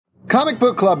Comic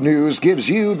Book Club News gives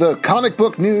you the comic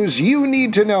book news you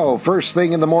need to know first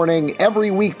thing in the morning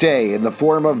every weekday in the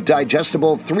form of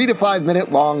digestible 3 to 5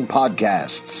 minute long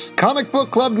podcasts. Comic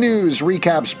Book Club News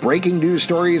recaps breaking news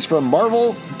stories from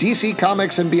Marvel, DC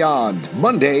Comics, and beyond,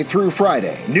 Monday through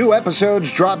Friday. New episodes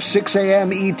drop 6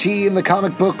 a.m. ET in the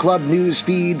Comic Book Club News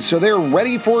feed, so they're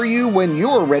ready for you when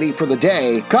you're ready for the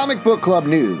day. Comic Book Club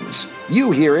News.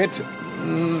 You hear it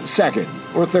second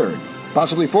or third,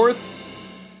 possibly fourth.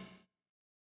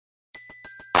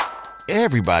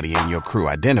 Everybody in your crew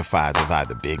identifies as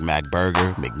either Big Mac Burger,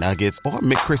 McNuggets, or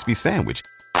McCrispy Sandwich.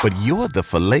 But you're the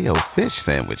Filet-O-Fish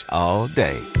Sandwich all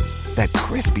day. That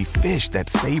crispy fish, that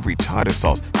savory tartar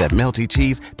sauce, that melty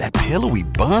cheese, that pillowy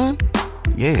bun.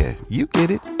 Yeah, you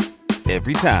get it.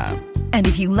 Every time. And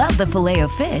if you love the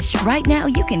Filet-O-Fish, right now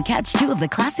you can catch two of the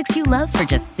classics you love for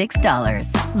just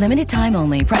 $6. Limited time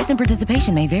only. Price and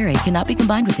participation may vary. Cannot be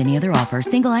combined with any other offer.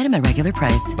 Single item at regular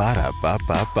price.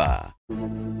 Ba-da-ba-ba-ba.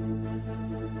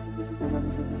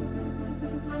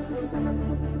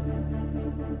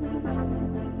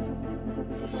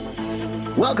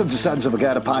 Welcome to Sons of a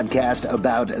Gun, a podcast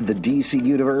about the DC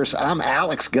Universe. I'm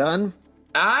Alex Gunn.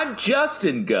 I'm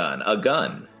Justin Gunn, a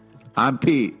gun. I'm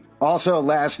Pete. Also,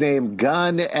 last name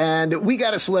Gunn, and we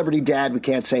got a celebrity dad. We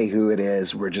can't say who it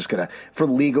is. We're just going to, for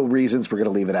legal reasons, we're going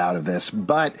to leave it out of this.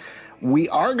 But we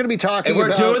are going to be talking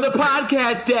about... And we're doing the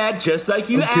podcast, Dad, just like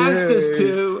you asked us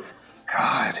to.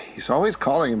 God, he's always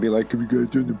calling and be like, have you guys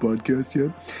done the podcast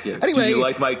yet? Yeah, anyway, do you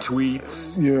like my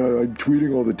tweets? Yeah, I'm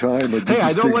tweeting all the time.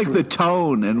 I don't like the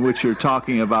tone in which you're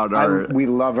talking about we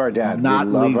love our dad. Not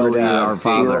legally our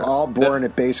father. We were all born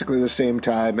at basically the same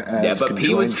time as Yeah, but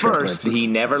Pete was first. He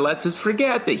never lets us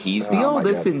forget that he's the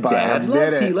oldest, and Dad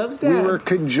loves Dad. We were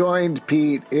conjoined,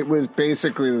 Pete. It was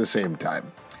basically the same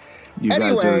time.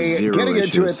 Anyway, getting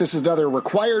issues. into it, this is another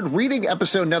required reading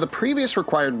episode. Now, the previous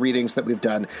required readings that we've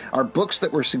done are books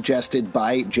that were suggested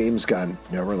by James Gunn,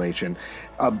 no relation,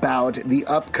 about the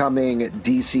upcoming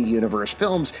DC Universe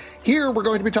films. Here, we're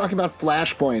going to be talking about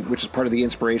Flashpoint, which is part of the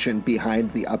inspiration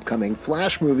behind the upcoming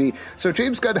Flash movie. So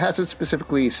James Gunn hasn't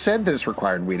specifically said that it's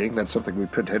required reading. That's something we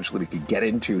potentially could get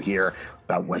into here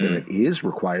about whether it is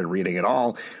required reading at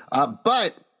all.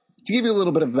 But to give you a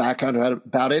little bit of background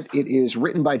about it, it is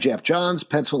written by Jeff Johns,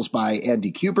 pencils by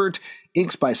Andy Kubert,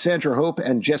 inks by Sandra Hope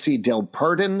and Jesse Del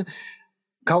Pardon,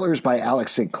 colors by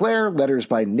Alex Sinclair, letters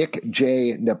by Nick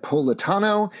J.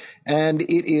 Napolitano, and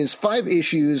it is 5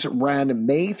 issues, ran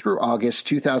May through August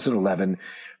 2011.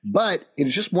 But it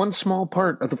is just one small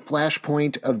part of the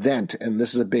Flashpoint event, and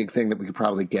this is a big thing that we could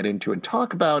probably get into and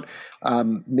talk about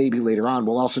maybe later on.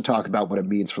 We'll also talk about what it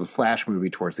means for the Flash movie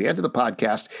towards the end of the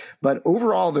podcast. But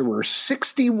overall, there were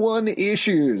 61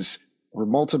 issues or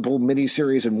multiple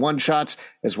miniseries and one-shots,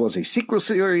 as well as a sequel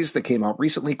series that came out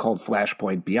recently called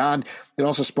Flashpoint Beyond. It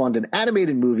also spawned an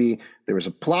animated movie. There was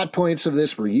plot points of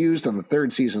this were used on the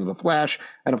 3rd season of The Flash.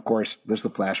 And of course, there's the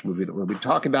Flash movie that we'll be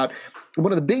talking about.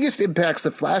 One of the biggest impacts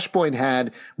that Flashpoint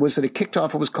had was that it kicked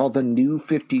off what was called the New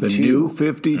 52. The New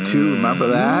 52, remember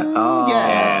that? Oh,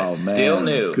 yes, man. Still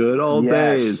new. Good old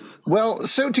days. Well,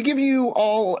 so to give you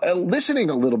all listening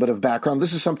a little bit of background,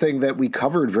 this is something that we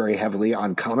covered very heavily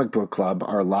on Comic Book Club,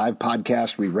 our live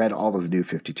podcast. We read all of the New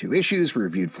 52 issues. We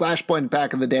reviewed Flashpoint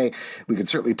back in the day. We could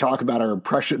certainly talk about our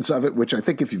impressions of it, which I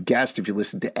think if you've guessed, if you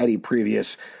listened to any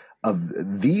previous of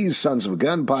these Sons of a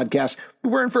Gun podcasts, we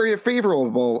weren't very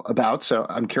favorable about, so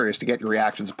I'm curious to get your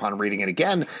reactions upon reading it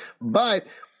again. But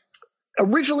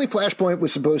originally, Flashpoint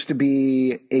was supposed to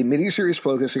be a miniseries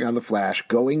focusing on the Flash,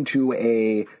 going to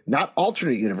a not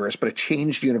alternate universe, but a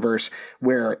changed universe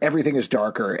where everything is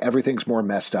darker, everything's more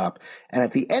messed up. And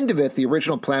at the end of it, the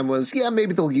original plan was,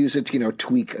 maybe they'll use it to,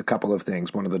 tweak a couple of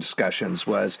things. One of the discussions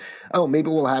was, maybe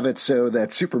we'll have it so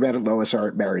that Superman and Lois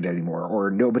aren't married anymore, or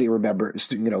nobody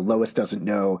remembers, Lois doesn't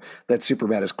know that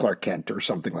Superman is Clark Kent or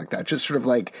something like that. Just sort of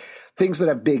like things that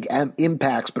have big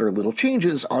impacts but are little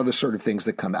changes are the sort of things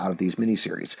that come out of these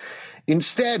miniseries.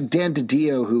 Instead, Dan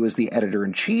DiDio, who was the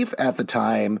editor-in-chief at the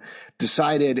time,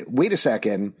 decided, wait a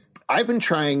second, I've been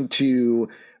trying to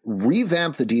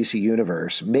revamp the DC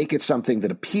universe, make it something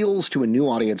that appeals to a new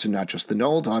audience and not just the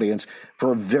old audience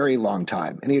for a very long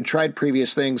time. And he had tried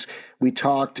previous things. We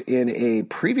talked in a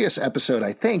previous episode,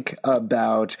 I think,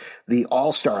 about the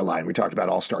All-Star line. We talked about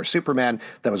All-Star Superman.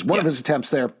 That was one of his attempts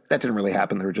there. That didn't really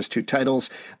happen. There were just 2 titles.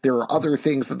 There are other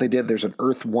things that they did. There's an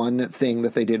Earth 1 thing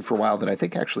that they did for a while that I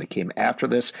think actually came after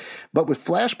this. But with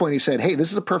Flashpoint, he said, hey,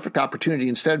 this is a perfect opportunity.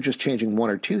 Instead of just changing 1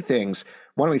 or 2 things,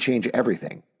 why don't we change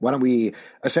everything? Why don't we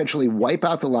essentially wipe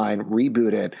out the line,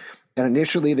 reboot it, And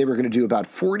initially they were going to do about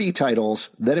 40 titles.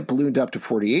 Then it ballooned up to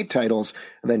 48 titles.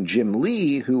 And then Jim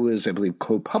Lee, who was, I believe,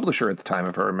 co-publisher at the time,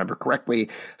 if I remember correctly,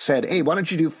 said, hey, why don't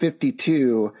you do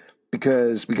 52?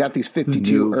 Because we got these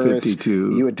 52 Earths.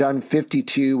 52. You had done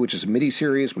 52, which is a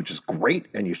miniseries, which is great,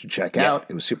 and you should check out.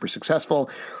 It was super successful.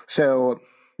 So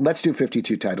let's do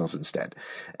 52 titles instead.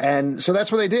 And so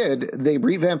that's what they did. They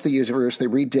revamped the universe. They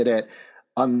redid it.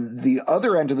 On the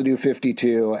other end of the new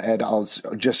 52, and I'll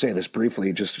just say this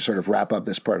briefly, just to sort of wrap up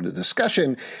this part of the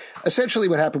discussion, essentially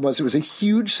what happened was it was a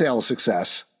huge sales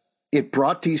success. It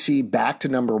brought DC back to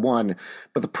number one.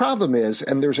 But the problem is,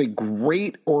 and there's a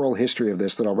great oral history of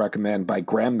this that I'll recommend by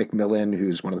Graham McMillan,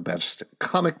 who's one of the best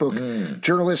comic book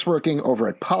journalists working over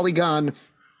at Polygon,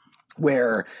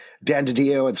 where Dan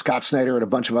DiDio and Scott Snyder and a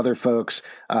bunch of other folks,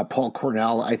 Paul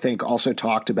Cornell, I think, also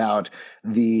talked about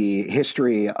the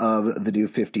history of the New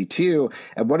 52.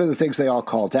 And one of the things they all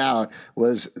called out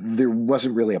was there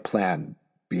wasn't really a plan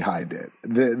behind it,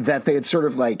 that they had sort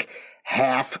of like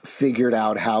half figured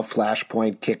out how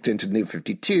Flashpoint kicked into New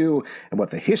 52 and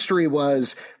what the history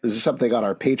was. This is something on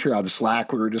our Patreon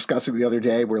Slack we were discussing the other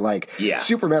day where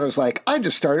Superman was like, I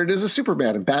just started as a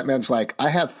Superman. And Batman's like, I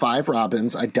have 5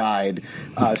 Robins. I died.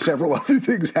 Several other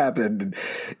things happened.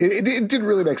 It didn't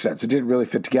really make sense. It didn't really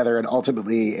fit together. And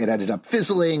ultimately it ended up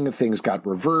fizzling. Things got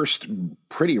reversed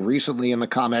pretty recently in the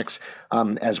comics,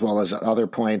 as well as at other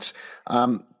points.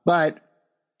 But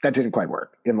that didn't quite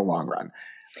work in the long run.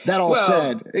 That all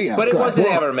said, but it wasn't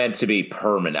ever meant to be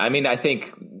permanent. I mean, I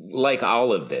think like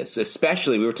all of this,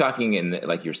 especially we were talking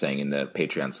like you're saying in the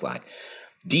Patreon Slack,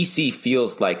 DC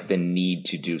feels like the need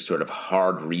to do sort of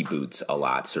hard reboots a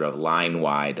lot, sort of line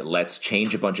wide. Let's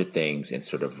change a bunch of things and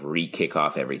sort of re-kick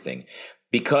off everything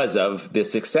because of the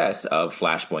success of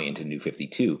Flashpoint into New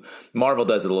 52. Marvel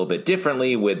does it a little bit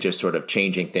differently with just sort of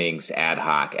changing things ad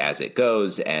hoc as it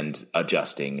goes and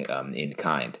adjusting in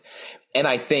kind. And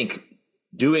I think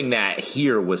doing that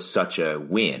here was such a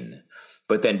win,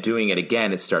 but then doing it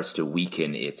again, it starts to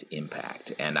weaken its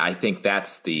impact. And I think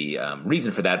that's the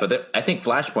reason for that. But I think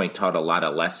Flashpoint taught a lot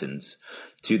of lessons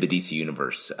to the DC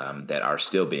universe that are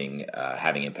still being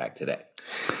having impact today.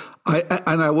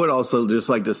 I would also just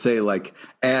like to say, like,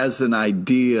 as an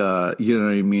idea, you know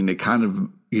what I mean? It kind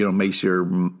of, makes your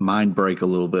mind break a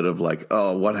little bit of like,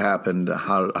 oh, what happened?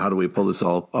 How do we pull this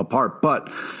all apart? But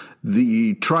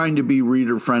the trying to be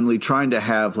reader friendly, trying to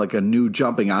have like a new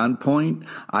jumping on point,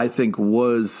 I think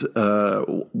was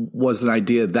an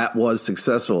idea that was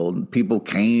successful. People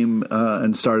came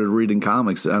and started reading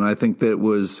comics, and I think that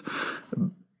was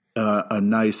a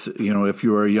nice, if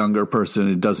you're a younger person,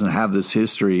 it doesn't have this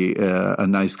history, a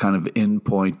nice kind of end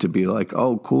point to be like,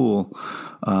 oh, cool.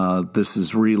 This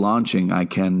is relaunching. I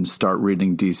can start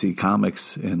reading DC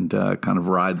Comics and kind of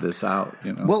ride this out.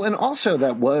 Well, and also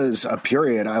that was a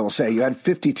period, I will say, you had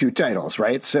 52 titles,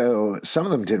 right? So some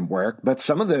of them didn't work, but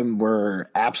some of them were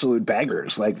absolute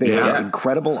bangers. Like they had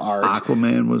incredible art.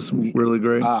 Aquaman was really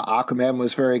great. Aquaman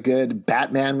was very good.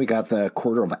 Batman, we got the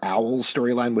Quarter of Owls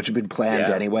storyline, which had been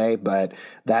planned anyway, but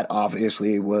that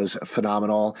obviously was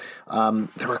phenomenal.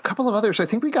 There were a couple of others. I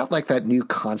think we got like that new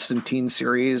Constantine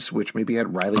series, which maybe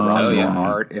had Riley Roswell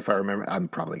art, if I remember. I'm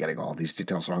probably getting all these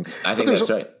details wrong. I think that's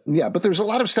right. Yeah, but there's a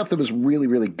lot of stuff that was really,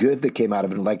 really good that came out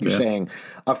of it. And like you're saying,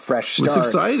 a fresh start. It was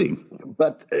exciting.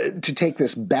 But to take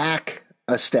this back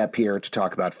a step here to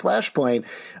talk about Flashpoint,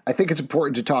 I think it's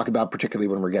important to talk about, particularly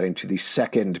when we're getting to the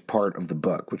second part of the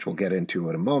book, which we'll get into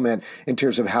in a moment, in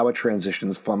terms of how it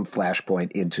transitions from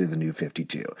Flashpoint into the New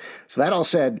 52. So that all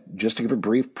said, just to give a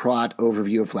brief plot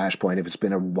overview of Flashpoint, if it's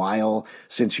been a while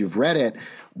since you've read it,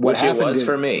 which it was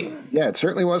for me. Yeah, it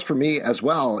certainly was for me as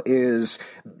well, is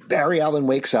Barry Allen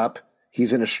wakes up.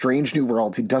 He's in a strange new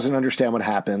world. He doesn't understand what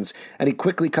happens, and he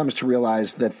quickly comes to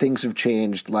realize that things have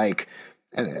changed, like,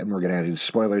 and we're going to do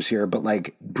spoilers here, but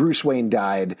like Bruce Wayne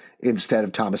died instead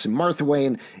of Thomas and Martha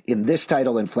Wayne. In this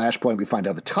title, in Flashpoint, we find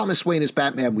out that Thomas Wayne is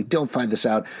Batman. We don't find this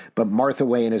out, but Martha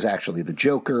Wayne is actually the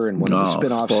Joker in one of the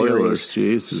spin-off series.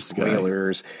 Jesus,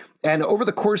 spoilers. And over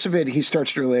the course of it, he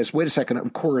starts to realize, wait a second,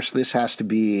 of course, this has to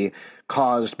be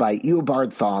caused by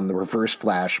Eobard Thawne, the Reverse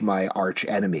Flash, my arch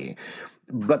enemy.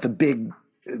 But the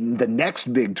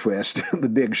next big twist, the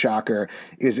big shocker,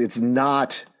 is it's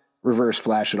not Reverse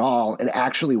Flash at all. It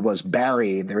actually was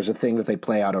Barry. There's a thing that they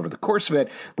play out over the course of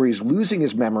it where he's losing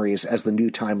his memories as the new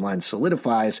timeline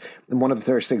solidifies. And one of the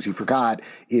first things he forgot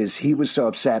is he was so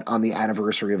upset on the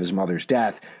anniversary of his mother's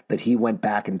death that he went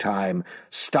back in time,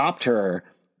 stopped her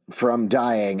from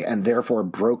dying and therefore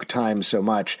broke time so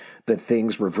much that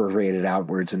things reverberated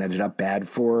outwards and ended up bad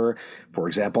for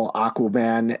example,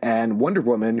 Aquaman and Wonder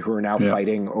Woman, who are now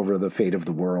fighting over the fate of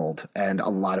the world, and a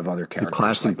lot of other characters. The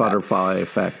classic like butterfly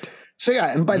effect. So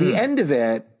yeah, and by the end of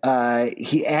it,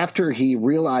 after he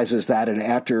realizes that, and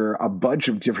after a bunch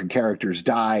of different characters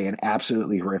die in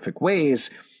absolutely horrific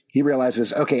ways, he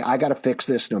realizes, okay, I got to fix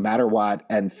this no matter what.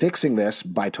 And fixing this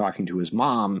by talking to his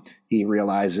mom, he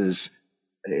realizes,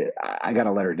 I got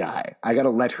to let her die. I got to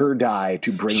let her die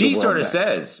to bring the world She sort of back.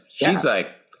 says, she's like,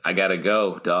 I got to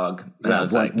go, dog. And I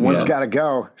was like, one's got to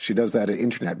go. She does that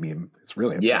internet meme. It's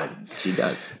really upsetting. Yeah, she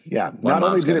does. Yeah. Not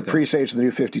only did it presage the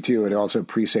New 52, it also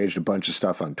presaged a bunch of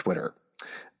stuff on Twitter.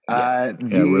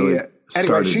 Really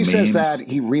anyway, she memes. says that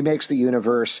he remakes the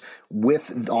universe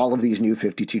with all of these New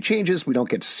 52 changes. We don't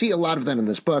get to see a lot of them in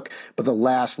this book, but the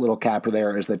last little capper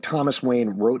there is that Thomas Wayne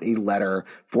wrote a letter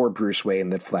for Bruce Wayne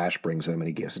that Flash brings him, and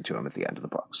he gives it to him at the end of the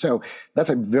book. So that's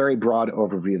a very broad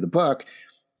overview of the book.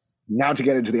 Now to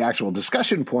get into the actual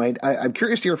discussion point, I'm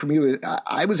curious to hear from you.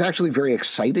 I was actually very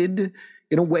excited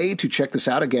in a way to check this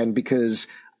out again, because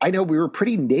I know we were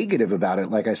pretty negative about it,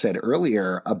 like I said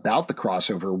earlier, about the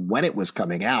crossover when it was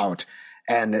coming out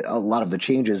and a lot of the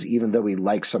changes, even though we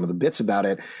like some of the bits about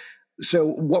it. So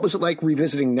what was it like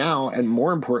revisiting now? And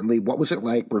more importantly, what was it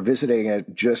like revisiting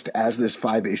it just as this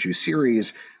 5-issue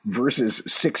series versus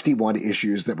 61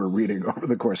 issues that we're reading over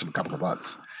the course of a couple of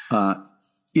months?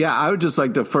 Yeah, I would just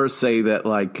like to first say that,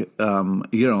 like,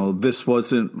 this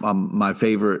wasn't my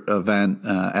favorite event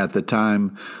at the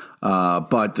time.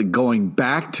 But going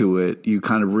back to it, you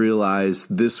kind of realize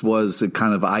this was a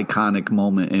kind of iconic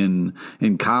moment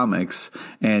in comics,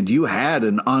 and you had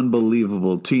an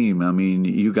unbelievable team. I mean,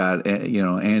 you got,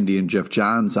 Andy and Jeff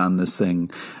Johns on this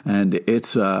thing, and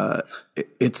it's a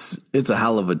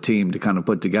hell of a team to kind of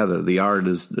put together. The art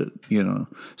is,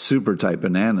 super type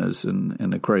bananas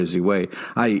in a crazy way.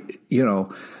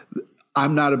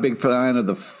 I'm not a big fan of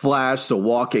the Flash, so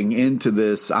walking into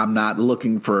this, I'm not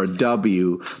looking for a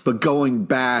W. But going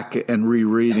back and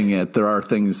rereading it, there are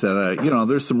things that,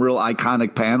 there's some real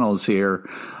iconic panels here.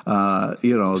 So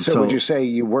would you say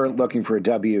you weren't looking for a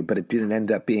W, but it didn't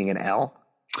end up being an L?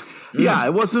 Yeah,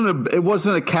 it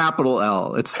wasn't a capital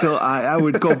L. It's still, I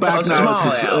would go back now.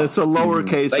 It's a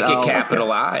lowercase like L. A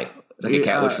capital I,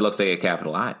 which looks like a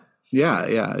capital I. Yeah,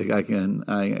 I can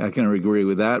agree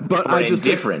with that. But I just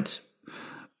different.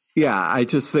 Yeah, I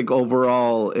just think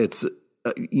overall it's,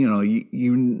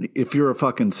 you if you're a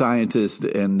fucking scientist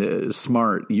and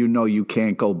smart, you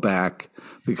can't go back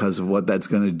because of what that's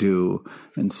going to do.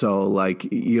 And so, like,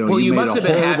 you made a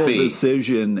horrible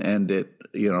decision, and it,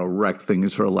 wrecked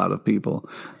things for a lot of people.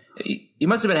 You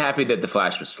must have been happy that the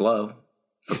Flash was slow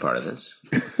for part of this,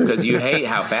 because you hate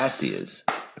how fast he is.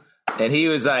 And he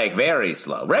was like very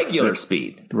slow, regular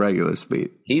speed.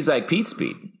 He's like Pete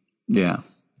speed. Yeah.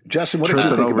 Justin, what did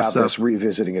you think about this,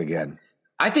 revisiting it again?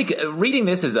 I think reading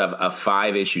this as a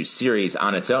 5-issue series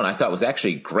on its own, I thought was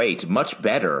actually great, much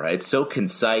better. It's so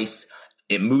concise.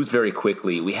 It moves very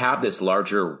quickly. We have this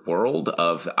larger world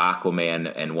of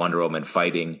Aquaman and Wonder Woman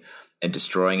fighting and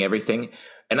destroying everything.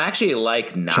 And I actually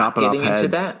like not getting into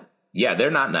that. Yeah, they're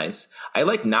not nice. I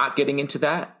like not getting into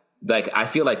that. Like, I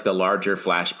feel like the larger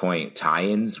Flashpoint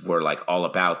tie-ins were like all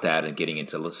about that and getting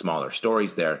into smaller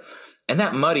stories there. And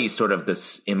that muddies sort of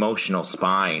this emotional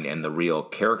spine and the real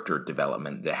character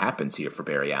development that happens here for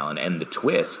Barry Allen, and the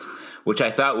twist, which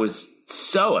I thought was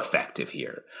so effective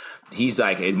here. He's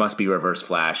like, it must be Reverse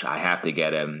Flash. I have to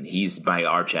get him. He's my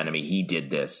arch enemy. He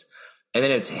did this. And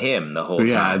then it's him the whole time.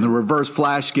 Yeah, and the Reverse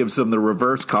Flash gives him the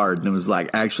reverse card, and it was like,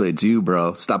 actually, it's you,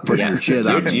 bro. Stop putting your shit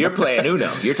on me. You're playing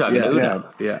Uno. You're talking Uno.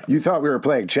 Yeah. You thought we were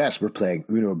playing chess. We're playing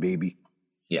Uno, baby.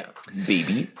 Yeah,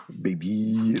 baby.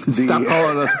 Stop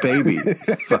calling us baby.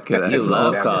 Fuck it. You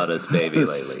love calling us baby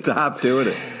lately. Stop doing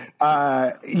it.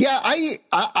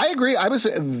 I agree. I was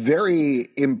very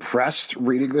impressed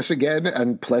reading this again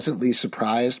and pleasantly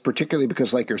surprised, particularly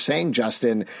because, like you're saying,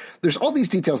 Justin, there's all these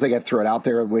details they get thrown out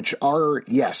there, which are,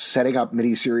 yes, setting up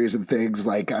miniseries and things.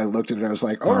 Like, I looked at it and I was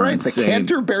like, all right, insane. The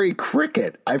Canterbury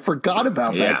Cricket. I forgot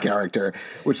about that character,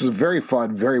 which is a very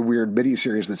fun, very weird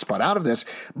miniseries that spun out of this.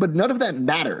 But none of that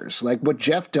matters. Like, what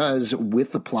Jeff does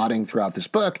with the plotting throughout this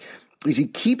book is he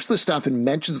keeps the stuff and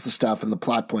mentions the stuff and the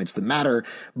plot points that matter,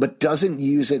 but doesn't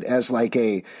use it as like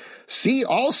a See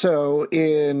also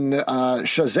in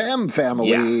Shazam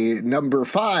Family number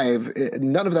 5,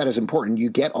 none of that is important. You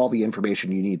get all the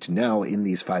information you need to know in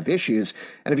these 5 issues.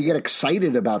 And if you get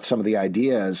excited about some of the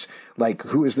ideas, like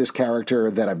who is this character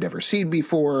that I've never seen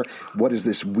before? What is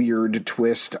this weird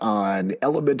twist on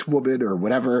Element Woman or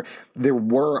whatever? There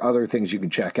were other things you can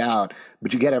check out,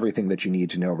 but you get everything that you need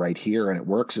to know right here, and it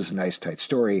works as a nice, tight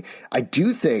story. I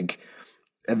do think,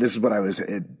 and this is what I was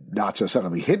not so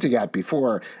subtly hinting at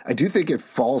before, I do think it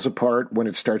falls apart when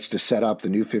it starts to set up the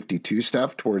New 52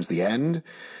 stuff towards the end.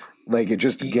 Like, it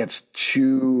just gets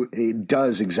it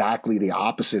does exactly the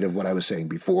opposite of what I was saying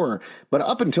before. But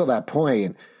up until that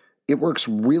point, it works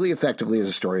really effectively as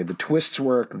a story. The twists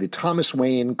work. The Thomas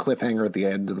Wayne cliffhanger at the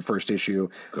end of the first issue,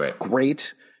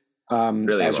 great.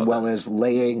 Really as well as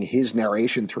laying his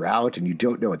narration throughout, and you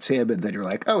don't know it's him, and then you're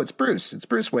like, oh, it's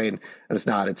Bruce Wayne, and it's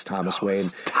not, it's Thomas Wayne.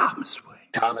 It's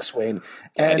Thomas Wayne.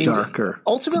 And darker.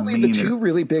 Ultimately, the two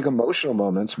really big emotional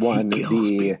moments, one,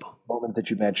 the moment that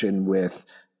you mentioned with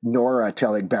Nora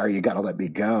telling Barry, you got to let me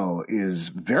go, is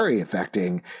very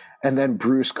affecting. And then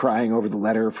Bruce crying over the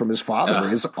letter from his father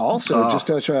is also just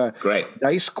such a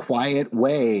nice, quiet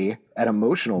way, an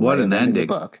emotional what way an ending.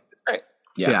 The book.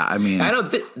 Yeah, I mean, I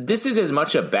don't. This is as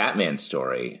much a Batman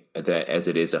story as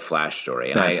it is a Flash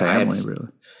story. And Bat Family, really.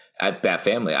 At Bat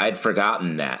Family, I'd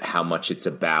forgotten that how much it's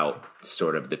about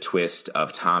sort of the twist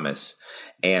of Thomas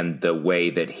and the way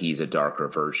that he's a darker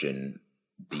version.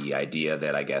 The idea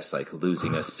that I guess like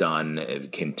losing a son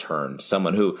can turn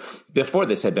someone who before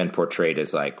this had been portrayed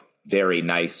as like very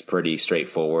nice, pretty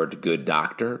straightforward, good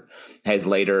doctor has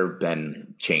later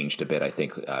been changed a bit. I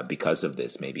think because of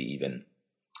this, maybe even.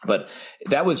 But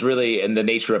that was really in the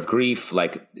nature of grief.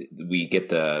 Like we get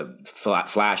the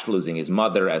Flash losing his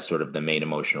mother as sort of the main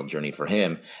emotional journey for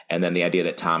him. And then the idea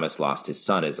that Thomas lost his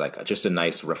son is like just a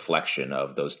nice reflection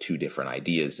of those two different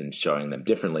ideas and showing them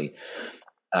differently.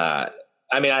 I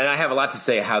mean, I have a lot to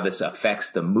say how this affects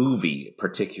the movie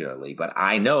particularly, but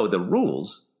I know the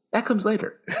rules. That comes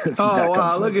later.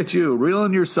 Wow, look at you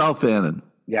reeling yourself in.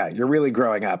 Yeah, you're really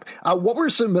growing up. What were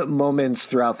some moments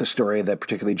throughout the story that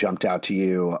particularly jumped out to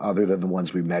you, other than the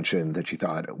ones we mentioned, that you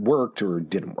thought worked or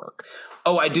didn't work?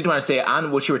 Oh, I did want to say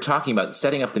on what you were talking about,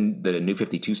 setting up the New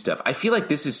 52 stuff. I feel like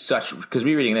this is such, because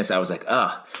rereading this, I was like,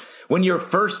 when you're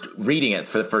first reading it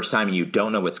for the first time and you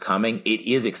don't know what's coming, it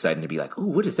is exciting to be like,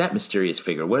 ooh, what is that mysterious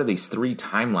figure? What are these 3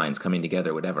 timelines coming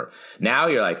together, whatever. Now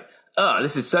you're like, oh,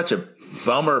 this is such a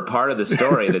bummer part of the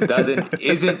story that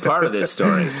isn't part of this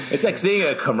story. It's like seeing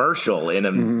a commercial in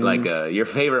your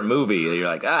favorite movie. You're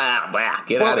like,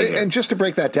 get out of here. And just to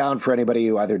break that down for anybody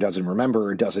who either doesn't remember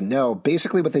or doesn't know,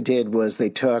 basically what they did was they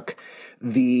took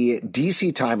the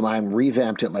DC timeline,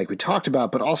 revamped it like we talked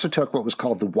about, but also took what was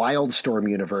called the Wildstorm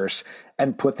universe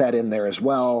and put that in there as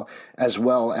well as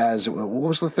what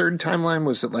was the third timeline?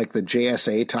 Was it like the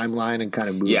JSA timeline and kind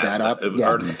of moved that up?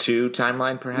 Earth 2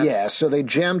 timeline, perhaps? Yeah, so they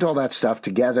jammed all that stuff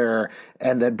together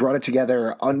and then brought it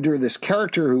together under this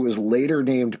character who was later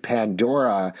named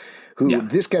Pandora, who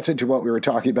this gets into what we were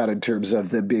talking about in terms of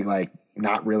them being like,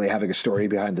 not really having a story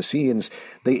behind the scenes.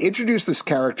 They introduced this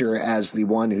character as the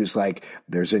one who's like,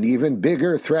 there's an even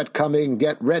bigger threat coming,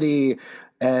 get ready.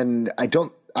 And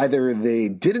either they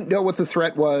didn't know what the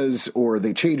threat was or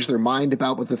they changed their mind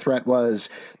about what the threat was,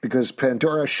 because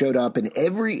Pandora showed up in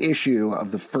every issue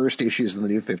of the first issues in the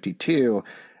New 52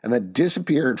 and then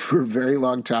disappeared for a very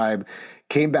long time,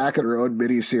 came back in her own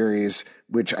miniseries,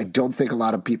 which I don't think a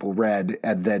lot of people read,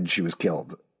 and then she was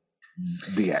killed.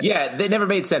 The end. Yeah, they never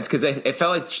made sense because it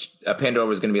felt like Pandora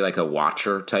was going to be like a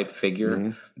watcher type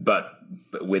figure, but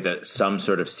with some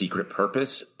sort of secret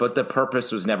purpose. But the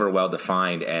purpose was never well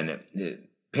defined, and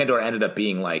Pandora ended up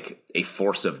being like a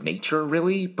force of nature,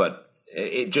 really. But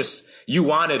it just, you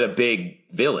wanted a big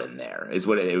villain there, is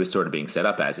what it was sort of being set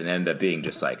up as, and ended up being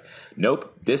just like,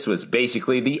 nope, this was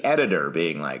basically the editor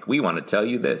being like, we want to tell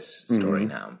you this story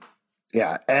now.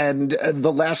 Yeah, and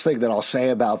the last thing that I'll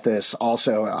say about this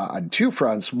also on 2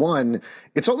 fronts. One,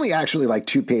 it's only actually like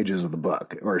 2 pages of the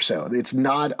book or so. It's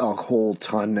not a whole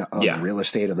ton of real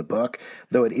estate of the book,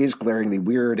 though it is glaringly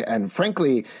weird. And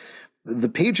frankly, the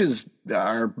pages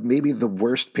are maybe the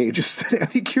worst pages that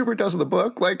Andy Kubert does in the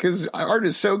book. Like, his art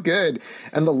is so good,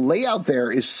 and the layout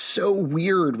there is so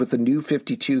weird with the New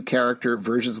 52 character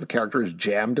versions of the characters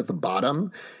jammed at the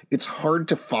bottom. It's hard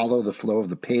to follow the flow of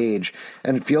the page,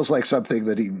 and it feels like something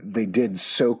that they did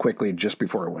so quickly just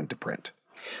before it went to print.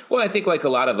 Well, I think like a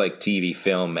lot of like TV,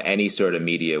 film, any sort of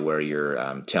media where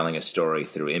you're telling a story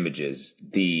through images,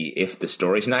 if the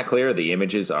story's not clear, the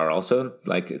images are also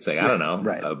like, it's like, I don't know,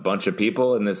 right. A bunch of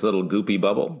people in this little goopy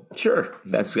bubble. Sure.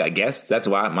 I guess that's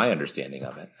my understanding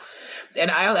of it. And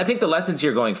I think the lessons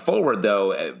here going forward,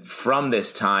 though, from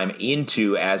this time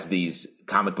into as these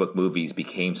comic book movies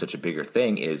became such a bigger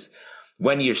thing, is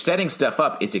when you're setting stuff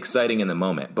up, it's exciting in the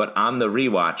moment. But on the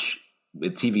rewatch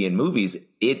with TV and movies,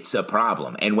 it's a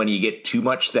problem. And when you get too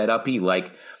much set up-y,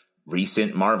 like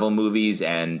recent Marvel movies,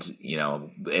 and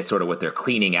it's sort of what they're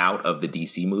cleaning out of the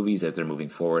DC movies as they're moving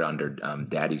forward under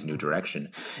Daddy's new direction,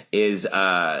 is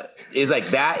like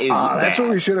that is that's what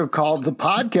we should have called the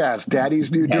podcast,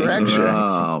 Daddy's New Direction.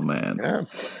 Oh man, yeah.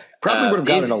 Probably would have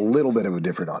gotten a little bit of a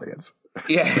different audience.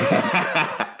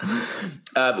 Yeah.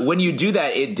 When you do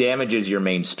that, it damages your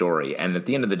main story. And at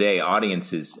the end of the day,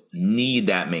 audiences need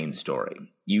that main story.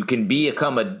 You can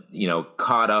become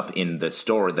caught up in the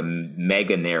story, the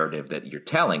mega narrative that you're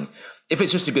telling. If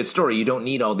it's just a good story, you don't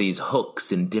need all these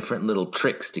hooks and different little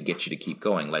tricks to get you to keep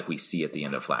going, like we see at the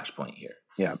end of Flashpoint here.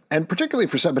 Yeah. And particularly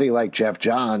for somebody like Jeff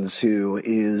Johns, who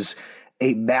is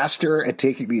a master at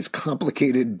taking these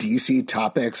complicated DC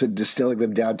topics and distilling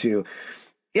them down to,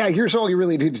 yeah, here's all you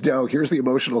really need to know. Here's the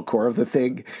emotional core of the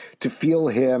thing. To feel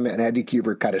him and Andy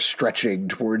Kubert kind of stretching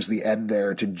towards the end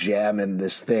there to jam in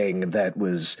this thing that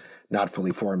was not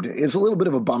fully formed is a little bit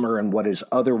of a bummer in what is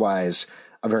otherwise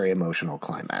a very emotional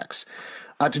climax.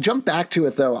 To jump back to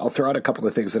it, though, I'll throw out a couple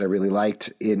of things that I really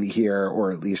liked in here,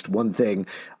 or at least one thing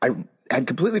I had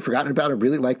completely forgotten about. I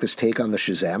really like this take on the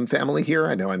Shazam family here.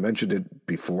 I know I mentioned it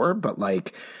before, but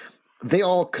like they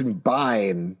all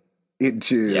combine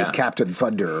into Captain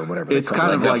Thunder or whatever. It's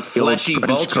kind of like fleshy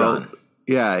Voltron.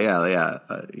 Yeah.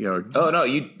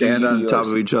 You stand on top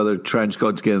of each other, trench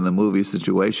coats, get in the movie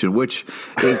situation, which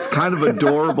is kind of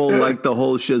adorable, like the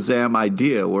whole Shazam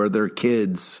idea where they're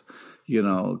kids,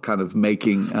 kind of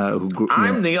making.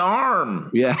 I'm the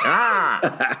arm. Yeah.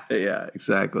 Yeah,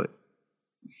 exactly.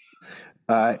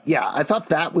 I thought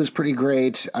that was pretty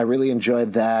great. I really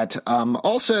enjoyed that.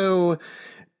 Also,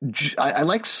 I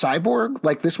like Cyborg.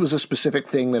 Like, this was a specific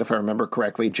thing that, if I remember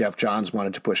correctly, Jeff Johns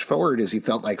wanted to push forward, is he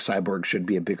felt like Cyborg should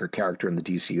be a bigger character in the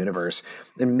DC universe,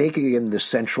 and making him the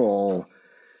central,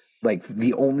 like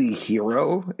the only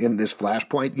hero in this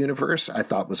Flashpoint universe, I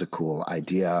thought was a cool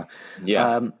idea.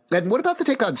 Yeah. And what about the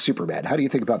take on Superman? How do you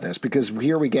think about this? Because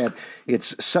here we get,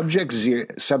 it's Subject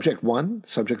One.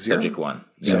 Subject One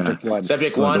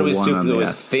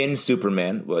was thin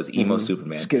Superman, was emo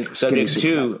Superman. Subject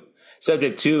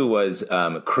Two was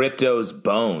Crypto's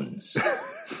bones.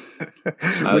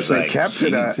 I was like,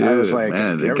 I was like,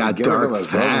 man, it got dark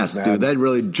fast, dude. That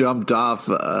really jumped off,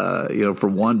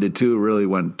 from 1 to 2, really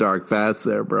went dark fast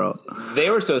there, bro. They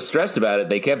were so stressed about it,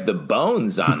 they kept the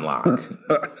bones on lock.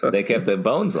 They kept the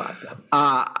bones locked up.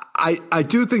 I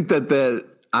do think that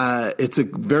it's a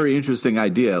very interesting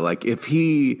idea. Like, if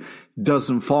he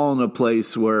doesn't fall in a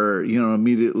place where,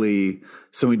 immediately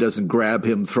somebody doesn't grab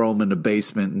him, throw him in the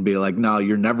basement and be like, no,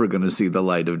 you're never going to see the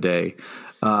light of day.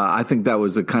 I think that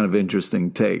was a kind of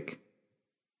interesting take.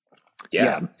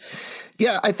 Yeah,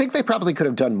 I think they probably could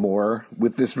have done more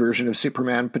with this version of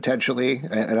Superman, potentially,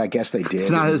 and I guess they did.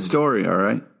 It's not his story, all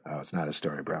right? Oh, it's not his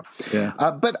story, bro. Yeah.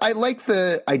 But I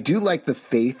do like the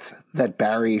faith that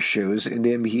Barry shows in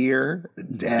him here,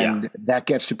 and that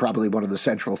gets to probably one of the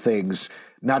central things,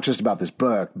 not just about this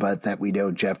book, but that we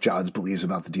know Jeff Johns believes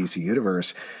about the DC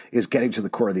universe, is getting to the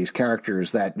core of these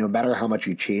characters, that no matter how much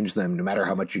you change them, no matter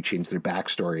how much you change their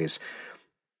backstories,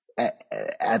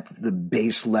 at the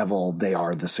base level, they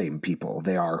are the same people.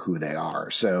 They are who they are.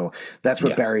 So that's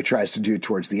what Barry tries to do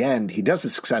towards the end. He does it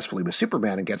successfully with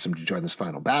Superman and gets him to join this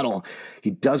final battle. He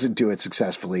doesn't do it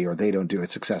successfully, or they don't do it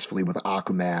successfully, with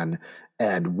Aquaman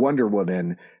and Wonder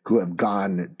Woman, who have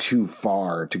gone too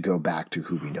far to go back to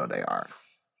who we know they are.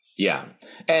 Yeah.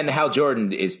 And Hal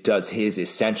Jordan does his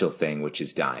essential thing, which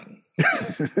is dying.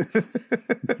 That's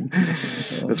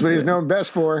what he's known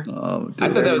best for. Oh, dude, I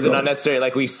thought that was an unnecessary,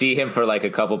 like, we see him for like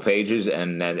a couple pages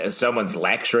and then someone's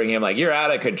lecturing him like, you're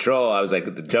out of control. I was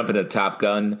like, jumping to Top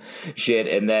Gun shit.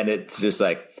 And then it's just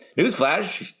like,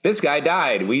 newsflash, this guy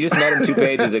died. We just met him 2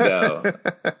 pages ago.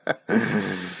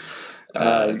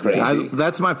 Crazy.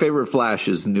 That's my favorite Flash,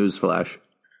 is Newsflash.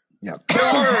 Yeah.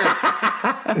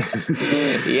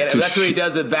 That's what he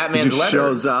does with Batman's just letter.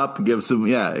 Shows up, gives him,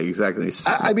 exactly.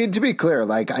 I mean, to be clear,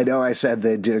 like, I know I said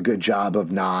they did a good job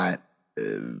of not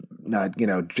not,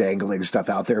 jangling stuff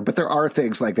out there. But there are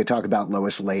things like they talk about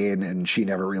Lois Lane and she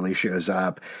never really shows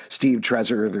up. Steve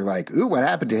Trezor, they're like, ooh, what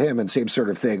happened to him? And same sort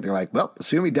of thing. They're like, well,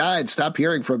 assume he died. Stop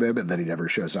hearing from him. And then he never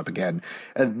shows up again.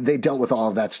 And they dealt with all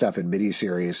of that stuff in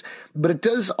miniseries. But it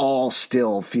does all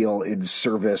still feel in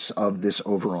service of this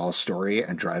overall story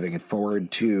and driving it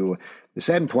forward to this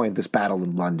endpoint, this battle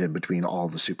in London between all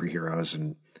the superheroes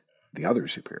and the other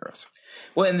superheroes.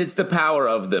 Well, and it's the power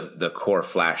of the core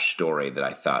Flash story that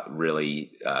I thought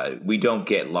really we don't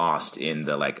get lost in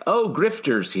the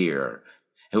grifters here,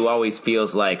 who always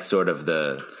feels like sort of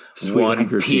the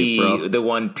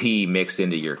one P mixed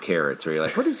into your carrots, where you're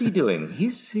like, what is he doing?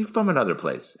 He's from another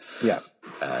place. Yeah.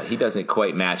 He doesn't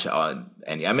quite match on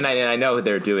any. I mean, I know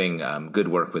they're doing good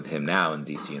work with him now in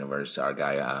DC Universe, our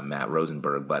guy Matt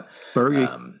Rosenberg, but Berge.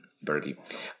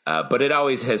 But it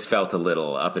always has felt a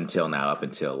little up until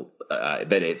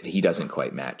that he doesn't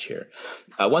quite match here.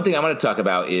 One thing I want to talk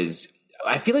about is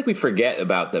I feel like we forget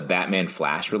about the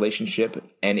Batman-Flash relationship,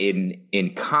 and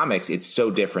in comics, it's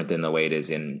so different than the way it is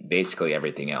in basically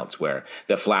everything else, where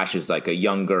the Flash is like a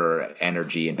younger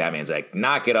energy, and Batman's like,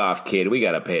 knock it off, kid, we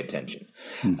got to pay attention.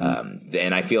 Mm-hmm.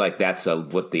 And I feel like that's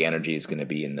what the energy is going to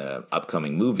be in the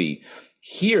upcoming movie.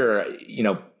 Here,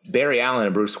 Barry Allen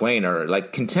and Bruce Wayne are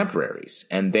like contemporaries,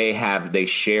 and they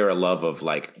share a love of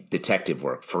like detective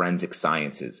work, forensic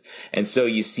sciences. And so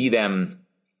you see them,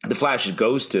 the Flash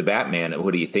goes to Batman,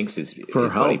 what he thinks is his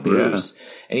buddy Bruce. Yeah.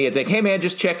 And he's like, hey man,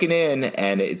 just checking in.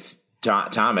 And it's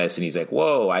Thomas. And he's like,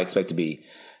 whoa, I expect to be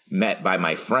met by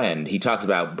my friend. He talks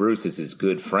about Bruce as his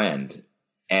good friend.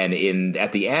 And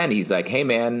at the end, he's like, hey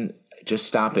man, just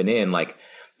stopping in. Like,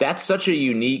 that's such a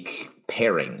unique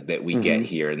pairing that we get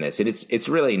here in this. And it's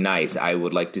really nice. I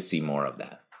would like to see more of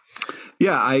that.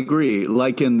 Yeah, I agree.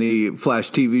 Like in the Flash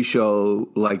TV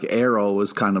show, like Arrow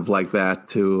was kind of like that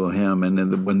to him. And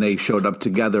then when they showed up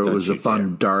together, it was a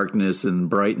fun darkness and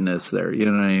brightness there. You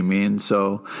know what I mean?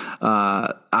 So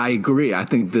I agree. I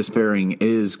think this pairing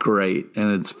is great,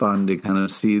 and it's fun to kind of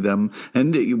see them.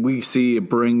 And we see it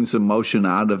brings emotion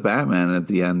out of Batman at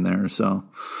the end there. So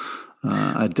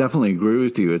I definitely agree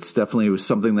with you. It's definitely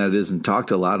something that isn't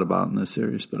talked a lot about in this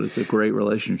series, but it's a great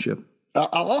relationship.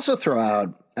 I'll also throw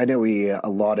out, I know we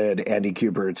lauded Andy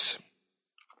Kubert's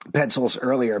pencils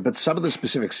earlier, but some of the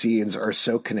specific scenes are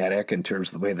so kinetic in terms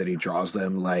of the way that he draws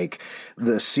them. Like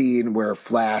the scene where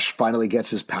Flash finally gets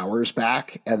his powers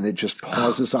back and it just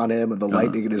pauses on him and the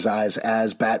lightning in his eyes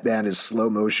as Batman is slow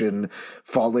motion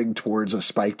falling towards a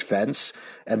spiked fence,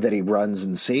 and then he runs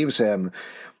and saves him.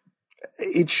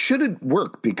 It shouldn't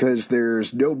work because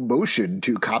there's no motion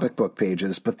to comic book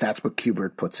pages, but that's what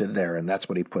Kubert puts in there, and that's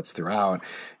what he puts throughout.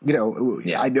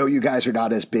 I know you guys are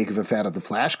not as big of a fan of the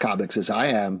Flash comics as I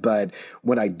am, but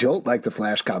when I don't like the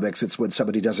Flash comics, it's when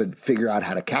somebody doesn't figure out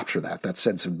how to capture that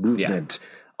sense of movement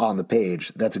on the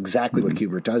page. That's exactly what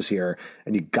Kubert does here,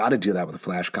 and you got to do that with a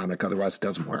Flash comic, otherwise it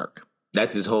doesn't work.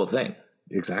 That's his whole thing.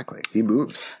 Exactly. He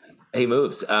moves.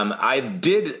 I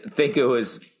did think it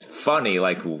was funny,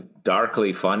 like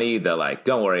darkly funny.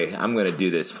 Don't worry, I'm going to do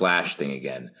this Flash thing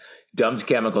again. Dumps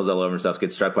chemicals all over himself,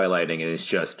 gets struck by lightning, and it's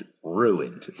just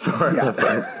ruined.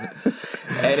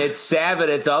 And it's sad, but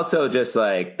it's also just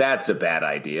like, that's a bad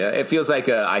idea. It feels like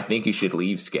I think you should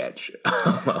leave sketch.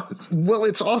 Almost. Well,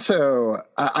 it's also,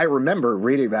 I remember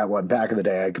reading that one back in the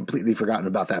day. I'd completely forgotten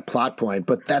about that plot point,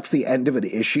 but that's the end of an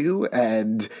issue.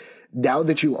 And now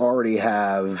that you already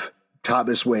have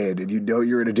Thomas Wayne and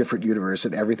you're in a different universe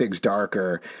and everything's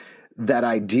darker, that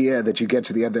idea that you get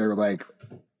to the end there like,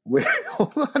 wait,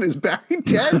 hold on, is Barry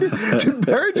dead? Did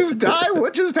Barry just die?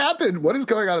 What just happened? What is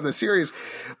going on in the series?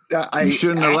 You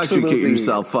shouldn't electrocute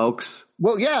yourself, folks.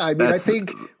 Well, yeah, I mean, I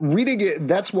think reading it,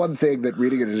 that's one thing that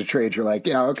reading it as a trade, you're like,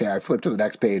 yeah, okay, I flip to the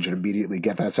next page and immediately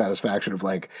get that satisfaction of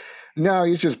like, no,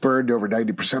 he's just burned over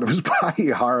 90% of his body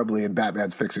horribly and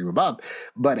Batman's fixing him up.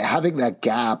 But having that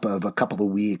gap of a couple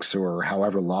of weeks or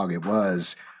however long it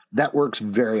was, that works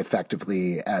very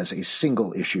effectively as a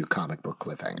single issue comic book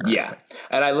cliffhanger. Yeah.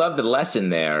 And I love the lesson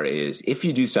there is if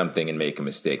you do something and make a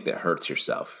mistake that hurts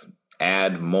yourself,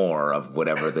 add more of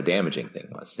whatever the damaging thing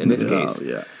was. In this case,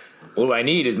 what I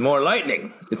need is more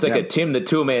lightning. It's like a Tim the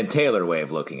Toolman Taylor way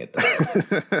of looking at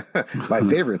that. My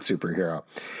favorite superhero.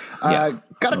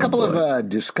 Got a couple of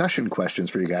discussion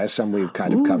questions for you guys. Some we've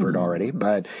kind of covered already.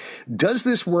 But does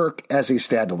this work as a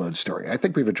standalone story? I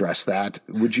think we've addressed that.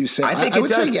 Would you say? I would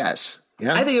say yes.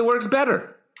 Yeah? I think it works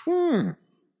better.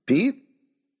 Pete?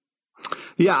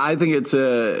 Yeah, I think it's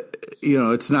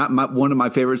it's not one of my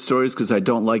favorite stories because I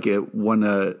don't like it when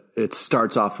it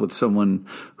starts off with someone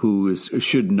who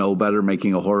should know better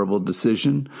making a horrible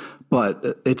decision.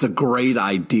 but it's a great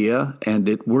idea,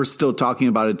 and we're still talking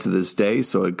about it to this day.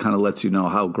 So it kind of lets you know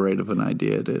how great of an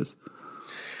idea it is.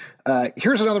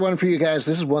 Here's another one for you guys.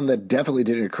 This is one that definitely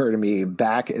didn't occur to me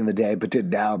back in the day, but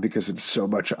did now because it's so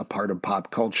much a part of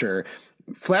pop culture.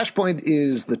 Flashpoint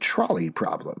is the trolley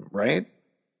problem, right?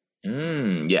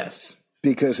 Yes.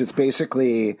 Because it's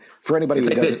basically, for anybody it's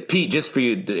who like doesn't... this, Pete, just for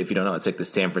you, if you don't know, it's like the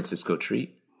San Francisco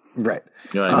treat. Right.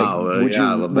 You know what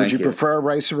I mean? Would you prefer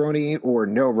rice-a-roni or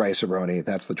no rice-a-roni?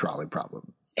 That's the trolley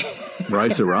problem.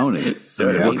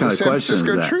 Rice-a-roni? What kind of question is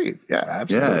that? Treat. Yeah,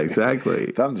 absolutely. Yeah,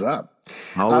 exactly. Thumbs up.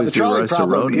 Always the trolley problem,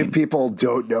 rice-a-roni. if people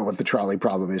don't know what the trolley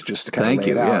problem is, just to kind of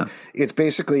lay it out, it's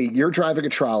basically you're driving a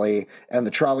trolley and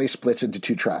the trolley splits into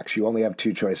two tracks. You only have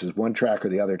two choices, one track or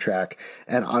the other track.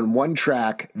 And on one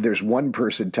track, there's one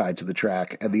person tied to the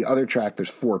track, and the other track, there's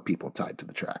four people tied to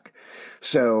the track.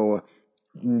 So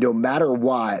no matter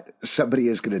what, somebody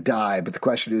is going to die. But the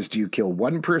question is, do you kill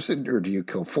one person or do you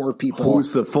kill four people?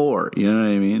 Who's the four? You know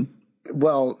what I mean?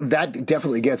 Well, that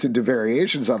definitely gets into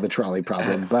variations on the trolley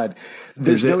problem, but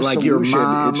there's is it no like solution. Your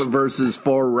mom versus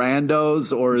four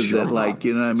randos, or is it like,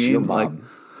 you know what I mean? Like,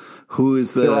 who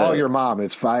is the? They're all your mom.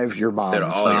 It's five your moms. They're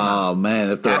all your mom. Oh man,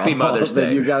 if they're Happy all, Mother's Day.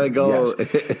 then you got to go.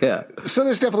 Yes. Yeah. So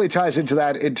there's definitely ties into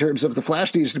that in terms of the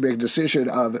Flash needs to make a decision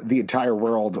of the entire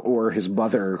world or his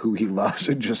mother, who he loves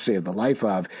and just saved the life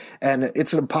of, and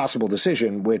it's an impossible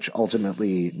decision, which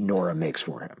ultimately Nora makes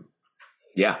for him.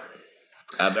 Yeah.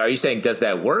 Are you saying does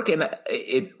that work? And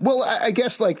well, I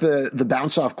guess like the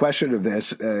bounce off question of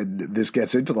this, this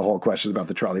gets into the whole question about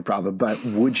the trolley problem. But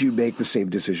would you make the same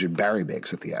decision Barry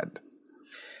makes at the end?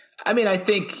 I mean, I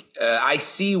think I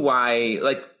see why.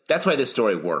 Like that's why this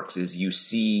story works. Is you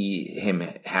see him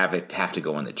have to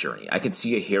go on the journey. I can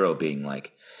see a hero being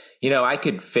like, I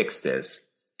could fix this,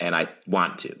 and I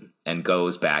want to, and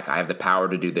goes back. I have the power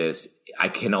to do this. I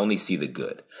can only see the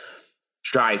good.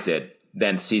 Tries it.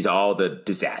 Then sees all the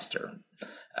disaster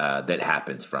that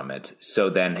happens from it. So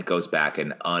then it goes back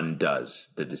and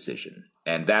undoes the decision.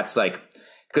 And that's like,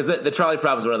 because the trolley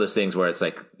problem is one of those things where it's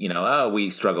like, we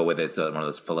struggle with it. It's one of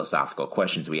those philosophical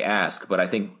questions we ask. But I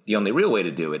think the only real way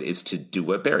to do it is to do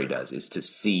what Barry does, is to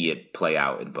see it play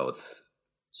out in both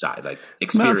sides, like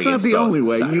experience. That's not the only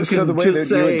way. Sides. You can the way just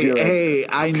say, hey,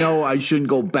 I know I shouldn't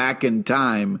go back in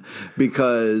time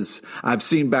because I've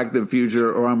seen Back to the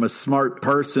Future, or I'm a smart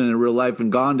person in real life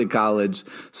and gone to college,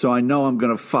 so I know I'm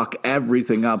going to fuck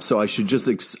everything up. So I should just,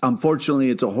 unfortunately,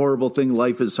 it's a horrible thing.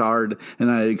 Life is hard, and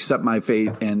I accept my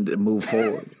fate and move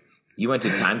forward. You went to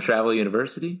Time Travel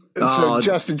University? So,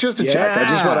 Justin, just to check,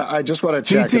 I just want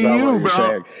to check GTU, about what you're bro.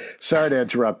 saying. Sorry to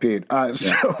interrupt, Pete.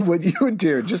 So what you would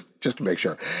do, just to make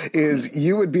sure, is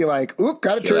you would be like, oop,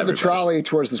 got to turn the trolley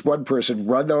towards this one person,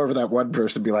 run over that one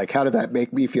person, be like, how did that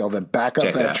make me feel? Then back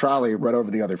up that trolley, run over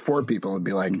the other four people, and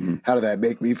be like, how did that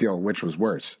make me feel? Which was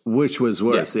worse? Which was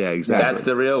worse, yeah exactly. That's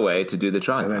the real way to do the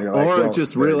trolley. And then you're like, or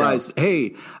just realize,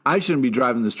 hey, I shouldn't be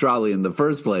driving this trolley in the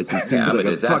first place. It seems like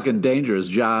a fucking dangerous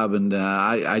job, and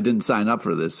I didn't sign up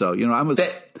for this. So, I'm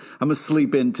gonna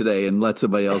sleep in today and let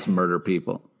somebody else murder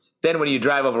people. Then when you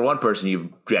drive over one person, you're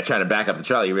trying to back up the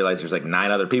trolley, you realize there's like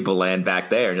 9 other people laying back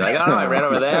there. And you're like, oh, no, I ran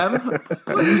over them.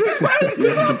 Then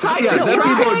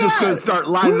people are just going to start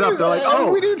lining up. They're like,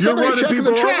 oh, you're running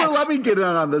people over? Let me get in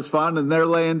on this fun. And they're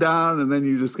laying down, and then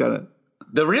you just got to...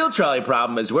 The real trolley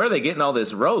problem is where are they getting all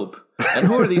this rope? And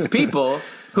who are these people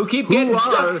who keep getting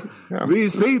stuck?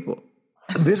 These people?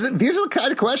 These are the kind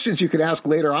of questions you can ask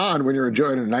later on when you're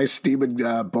enjoying a nice steaming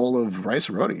bowl of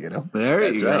rice-a-roni,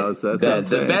 There you go. So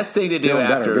that's the best thing to do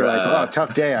after... Be like, oh,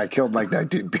 tough day. I killed like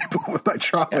 19 people with my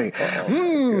trolley.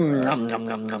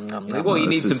 Well, you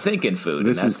need some thinking food,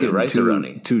 This and that's is the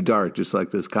rice-a-roni. too dark, just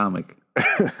like this comic.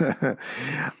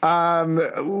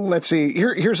 Let's see.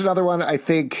 Here's another one I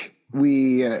think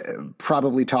we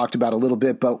probably talked about a little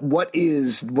bit, but what do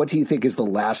you think is the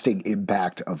lasting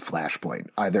impact of Flashpoint,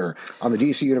 either on the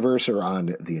DC universe or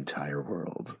on the entire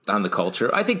world? On the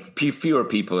culture? I think fewer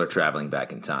people are traveling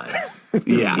back in time.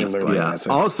 Yeah.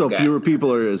 Also, fewer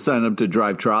people are signing up to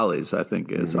drive trolleys, I think,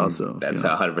 is also. That's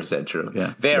 100% true.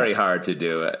 Yeah. Very hard to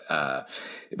do it.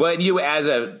 Well, you, as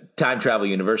a time travel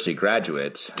university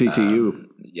graduate, TTU.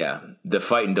 the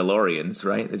fighting DeLoreans,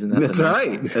 right? Isn't that That's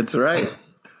right. That's right.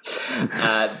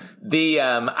 The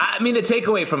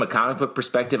takeaway from a comic book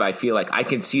perspective, I feel like I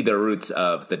can see the roots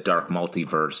of the dark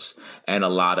multiverse and a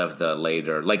lot of the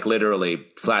later, like literally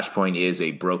Flashpoint is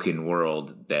a broken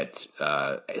world that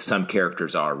some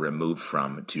characters are removed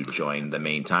from to join the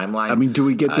main timeline. I mean, do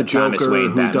we get the Joker Wayne,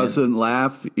 who Batman. doesn't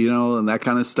laugh, and that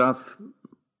kind of stuff?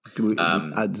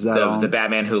 Is that the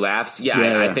Batman Who Laughs?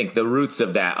 Yeah. I think the roots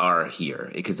of that are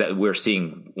here because we're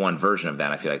seeing one version of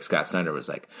that. I feel like Scott Snyder was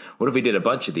like, what if we did a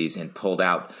bunch of these and pulled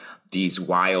out these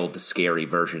wild, scary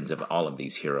versions of all of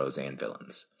these heroes and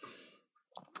villains?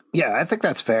 Yeah, I think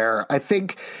that's fair. I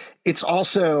think it's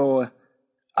also,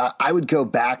 I would go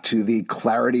back to the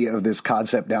clarity of this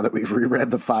concept now that we've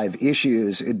reread the 5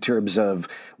 issues in terms of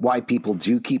why people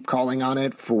do keep calling on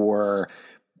it for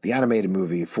the animated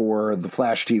movie, for the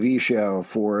Flash TV show,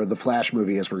 for the Flash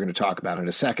movie, as we're going to talk about in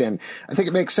a second. I think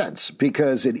it makes sense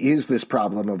because it is this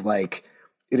problem of like,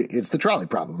 it's the trolley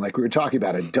problem. Like we were talking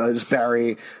about it. Does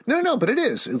Barry, no, but it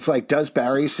is. It's like, does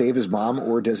Barry save his mom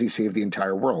or does he save the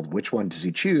entire world? Which one does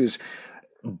he choose?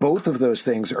 Both of those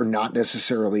things are not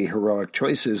necessarily heroic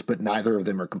choices, but neither of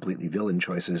them are completely villain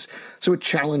choices. So it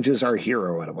challenges our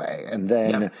hero in a way. And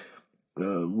then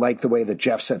like the way that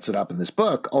Jeff sets it up in this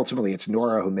book, ultimately it's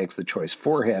Nora who makes the choice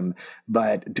for him.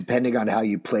 But depending on how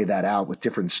you play that out with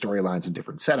different storylines and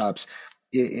different setups,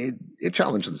 it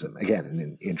challenges him again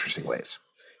in interesting ways.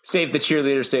 Save the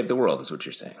cheerleader, save the world is what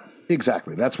you're saying.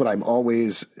 Exactly. That's what I'm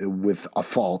always, with a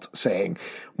fault, saying.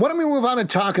 Why don't we move on and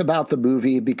talk about the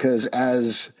movie? Because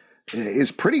as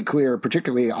is pretty clear,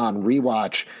 particularly on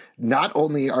rewatch, not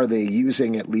only are they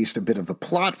using at least a bit of the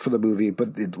plot for the movie,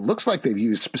 but it looks like they've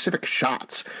used specific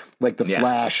shots, like the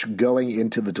Flash going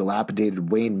into the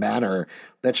dilapidated Wayne Manor.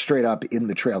 That's straight up in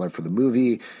the trailer for the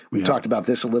movie. We talked about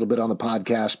this a little bit on the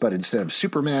podcast, but instead of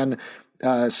Superman,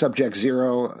 Subject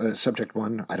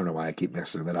 1, I don't know why I keep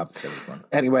mixing that up.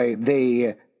 Anyway,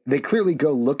 they clearly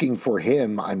go looking for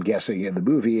him, I'm guessing, in the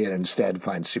movie, and instead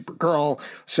find Supergirl.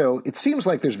 So it seems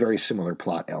like there's very similar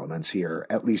plot elements here,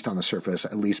 at least on the surface,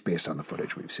 at least based on the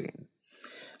footage we've seen.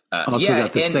 Also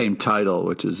got the same title,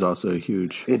 which is also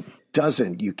huge. It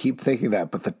doesn't. You keep thinking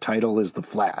that, but the title is The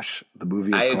Flash. The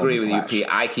movie is called The Flash. I agree with you, Pete.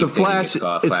 I keep thinking it's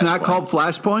called Flashpoint. It's not called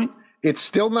Flashpoint? It's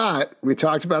still not. We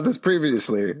talked about this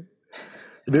previously.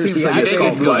 It seems like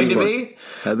it's going to be.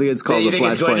 I think it's called the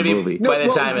Flashpoint movie. By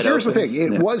the time it here's opens. the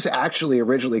thing. It was actually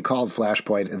originally called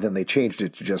Flashpoint, and then they changed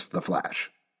it to just The Flash.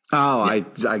 Oh,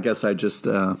 I guess I just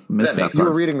missed that. You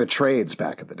were reading the trades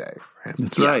back in the day, right?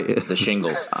 That's right. The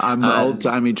shingles. I'm an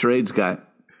old-timey trades guy.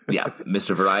 Yeah,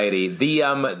 Mr. Variety.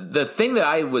 The thing that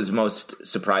I was most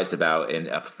surprised about, and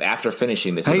after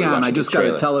finishing this, hang on, I just got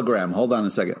a telegram. Hold on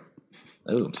a second.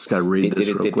 Oh, just got to read this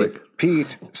real quick.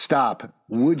 Pete, stop.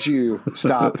 Would you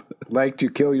stop? Like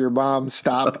to kill your mom?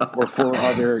 Stop. Or for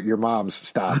other your moms?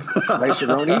 Stop.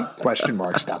 Rice-A-Roni? Question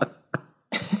mark. Stop.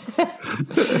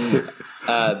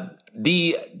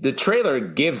 The trailer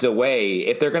gives away,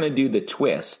 if they're going to do the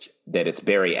twist that it's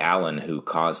Barry Allen who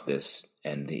caused this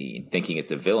and thinking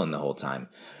it's a villain the whole time,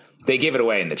 they give it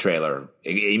away in the trailer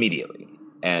immediately.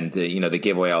 And, they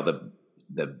give away all the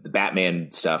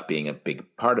Batman stuff being a big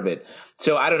part of it.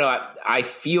 So I don't know. I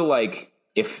feel like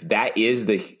if that is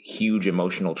the huge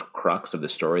emotional crux of the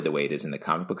story, the way it is in the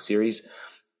comic book series,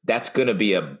 that's going to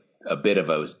be a bit of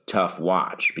a tough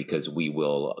watch because we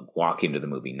will walk into the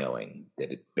movie knowing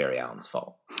that it's Barry Allen's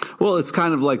fault. Well, it's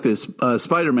kind of like this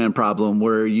Spider-Man problem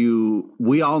where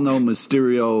we all know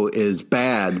Mysterio is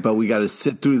bad, but we got to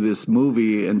sit through this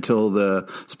movie until the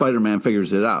Spider-Man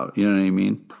figures it out. You know what I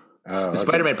mean? The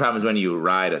Spider-Man problem is when you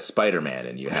ride a Spider-Man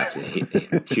and you have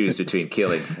to choose between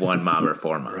killing one mom or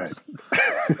 4 moms.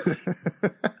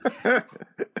 Right.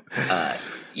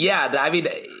 I mean,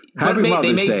 Happy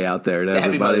Mother's Day out there to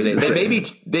everybody. Mother's Day.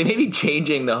 They may be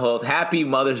changing the whole Happy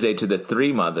Mother's Day to the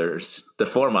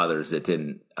 4 mothers that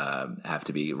didn't have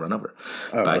to be run over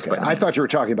by Spider-Man. I thought you were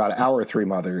talking about our 3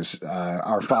 mothers.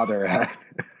 Our father had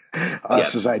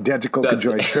us as identical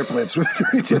conjoined triplets with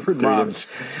 3 different moms.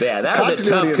 Yeah, that was a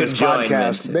tough conjoinment.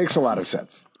 Podcast makes a lot of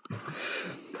sense.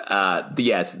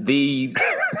 Yes, the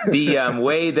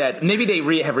way that maybe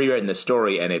they have rewritten the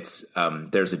story and it's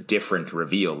there's a different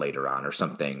reveal later on or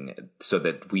something, so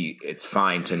that it's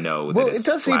fine to know. That it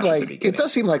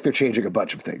does seem like they're changing a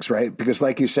bunch of things, right? Because,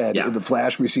 like you said, in the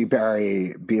Flash, we see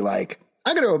Barry be like,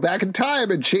 "I'm going to go back in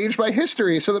time and change my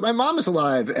history so that my mom is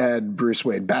alive," and Bruce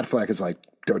Wayne, Batfleck, is like,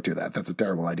 "Don't do that. That's a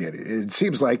terrible idea." It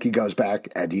seems like he goes back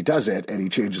and he does it and he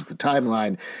changes the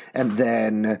timeline, and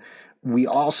then we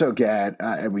also get,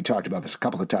 and we talked about this a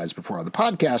couple of times before on the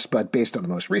podcast, but based on the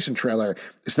most recent trailer,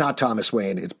 it's not Thomas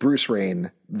Wayne, it's Bruce Wayne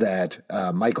that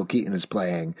Michael Keaton is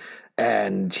playing.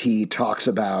 And he talks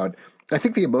about, I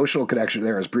think the emotional connection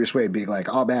there is Bruce Wayne being like,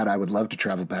 "Oh man, I would love to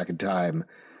travel back in time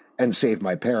and save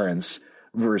my parents.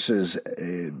 versus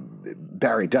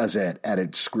Barry does it and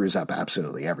it screws up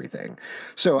absolutely everything.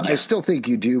 So I still think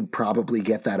you do probably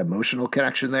get that emotional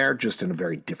connection there, just in a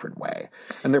very different way.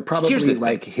 And they're probably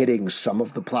like hitting some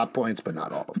of the plot points, but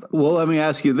not all of them. Well, let me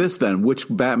ask you this then. Which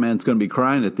Batman's going to be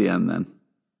crying at the end then?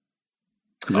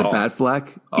 Is it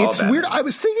Batfleck? It's weird. I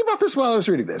was thinking about this while I was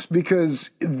reading this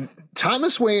because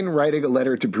Thomas Wayne writing a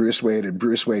letter to Bruce Wayne and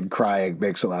Bruce Wayne crying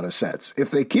makes a lot of sense. If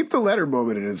they keep the letter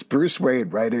moment and it's Bruce Wayne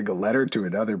writing a letter to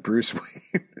another Bruce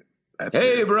Wayne. That's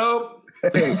hey, weird. Bro.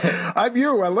 Hey, I'm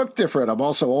you. I look different. I'm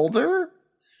also older.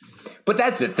 But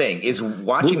that's the thing is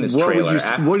watching this trailer.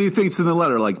 What do you think's in the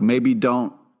letter? Like maybe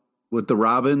don't with the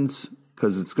Robins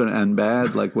because it's going to end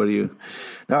bad. Like what do you?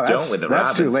 No, don't with the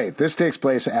that's Robins. too late. This takes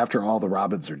place after all the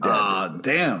Robins are dead.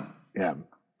 Damn. Yeah.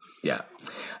 Yeah.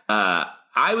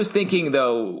 I was thinking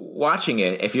though, watching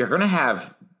it, if you're going to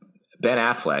have Ben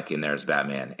Affleck in there as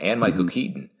Batman and Michael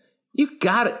Keaton, you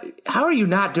got it. How are you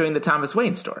not doing the Thomas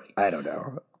Wayne story? I don't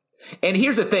know. And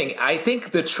here's the thing. I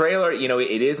think the trailer, you know,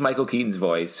 it is Michael Keaton's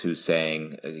voice who's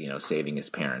saying, you know, saving his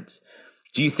parents.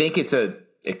 Do you think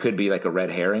it could be like a red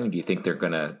herring? Do you think they're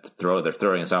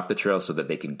throwing us off the trail so that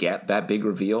they can get that big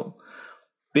reveal?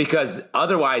 Because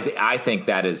otherwise, I think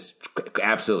that is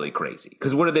absolutely crazy.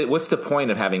 Because what's the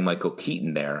point of having Michael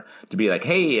Keaton there to be like,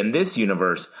 hey, in this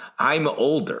universe, I'm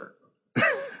older?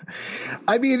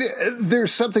 I mean,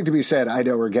 there's something to be said. I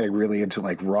know we're getting really into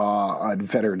like raw,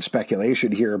 unfettered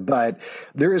speculation here, but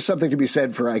there is something to be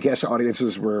said for, I guess,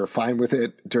 audiences were fine with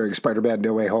it during Spider-Man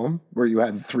No Way Home, where you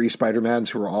had 3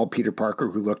 Spider-Mans who were all Peter Parker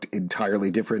who looked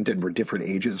entirely different and were different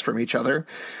ages from each other.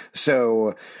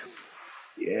 So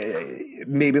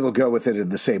maybe they'll go with it in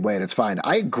the same way and it's fine.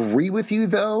 I agree with you,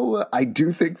 though. I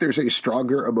do think there's a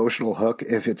stronger emotional hook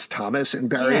if it's Thomas and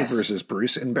Barry versus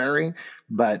Bruce and Barry,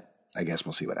 but I guess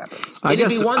we'll see what happens. I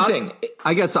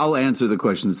guess I'll answer the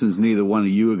question since neither one of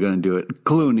you are going to do it.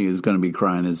 Clooney is going to be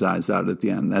crying his eyes out at the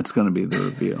end. That's going to be the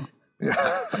reveal.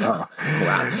 Wow.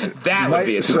 That would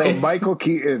be a twist. So Michael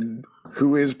Keaton,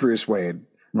 who is Bruce Wayne,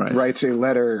 writes a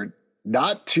letter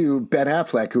not to Ben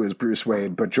Affleck, who is Bruce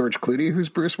Wayne, but George Clooney, who's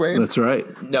Bruce Wayne. That's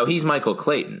right. No, he's Michael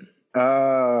Clayton.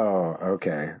 Oh,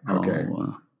 okay.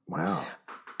 Oh, wow.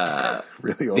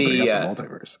 Really opening up the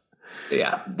multiverse.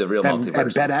 Yeah, the real multiverse.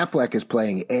 And Ben Affleck is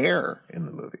playing Air in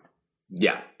the movie.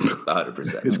 Yeah,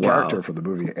 100%. His character from the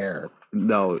movie Air.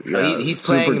 No, he's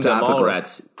playing the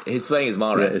Mallrats. He's playing his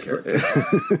Mallrats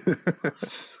character.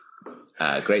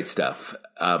 Great stuff.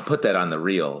 Put that on the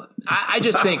reel. I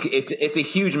just think it's a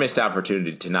huge missed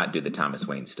opportunity to not do the Thomas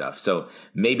Wayne stuff. So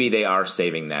maybe they are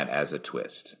saving that as a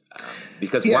twist.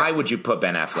 Because why would you put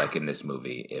Ben Affleck in this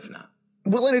movie if not?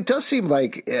 Well, and it does seem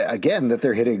like, again, that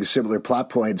they're hitting similar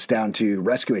plot points down to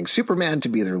rescuing Superman to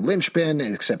be their linchpin,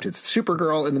 except it's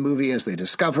Supergirl in the movie as they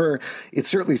discover. It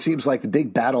certainly seems like the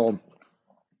big battle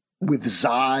with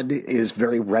Zod is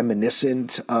very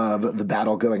reminiscent of the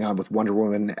battle going on with Wonder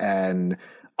Woman and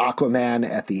Aquaman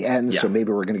at the end, so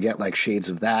maybe we're going to get like shades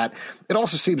of that. It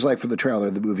also seems like from the trailer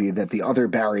of the movie that the other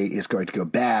Barry is going to go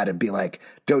bad and be like,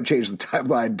 don't change the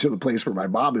timeline to the place where my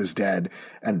mom is dead,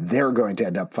 and they're going to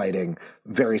end up fighting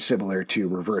very similar to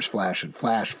Reverse Flash and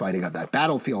Flash fighting on that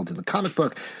battlefield in the comic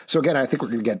book. So again, I think we're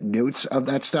going to get notes of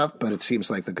that stuff, but it seems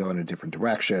like they're going in a different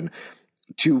direction.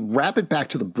 To wrap it back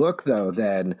to the book, though,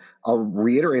 then I'll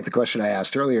reiterate the question I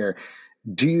asked earlier.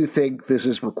 Do you think this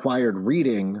is required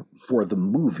reading for the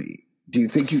movie? Do you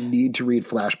think you need to read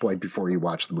Flashpoint before you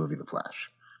watch the movie The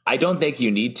Flash? I don't think you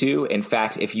need to. In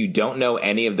fact, if you don't know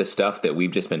any of the stuff that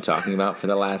we've just been talking about for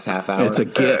the last half hour, it's a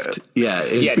gift.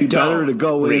 It'd be better to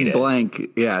go in blank.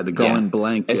 Yeah, to go in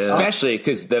blank. Especially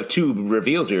because the 2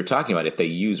 reveals we were talking about, if they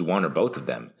use one or both of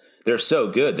them, they're so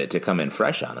good that to come in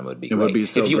fresh on them would be great. Would be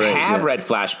so if you great, have read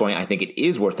Flashpoint, I think it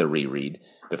is worth a reread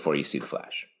before you see The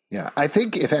Flash. Yeah, I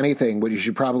think, if anything, what you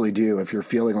should probably do if you're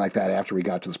feeling like that after we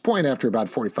got to this point, after about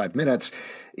 45 minutes,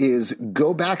 is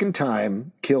go back in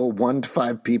time, kill 1 to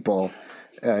 5 people,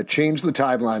 change the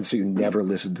timeline so you never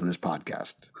listen to this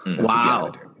podcast.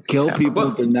 Wow. Kill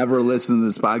people to never listen to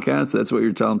this podcast? That's what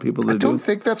you're telling people to do? I don't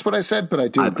think that's what I said, but I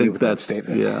do agree with that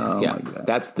statement. Yeah, my God.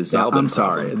 That's the Zelda I'm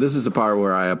sorry. problem. This is the part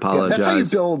where I apologize.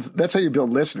 That's how you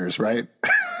build listeners, right?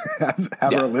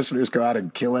 have our listeners go out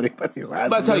and kill anybody who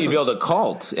has. That's how you build a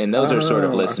cult, and those are sort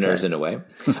of listeners in a way.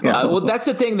 Well, that's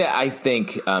the thing that I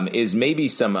think is maybe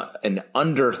an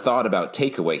underthought about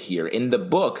takeaway here. In the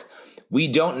book, we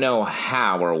don't know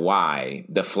how or why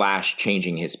the Flash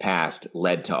changing his past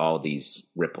led to all these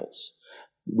ripples.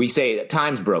 We say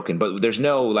time's broken, but there's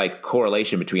no like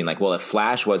correlation between if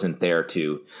Flash wasn't there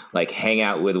to like hang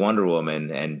out with Wonder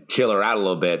Woman and chill her out a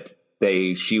little bit,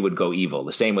 she would go evil.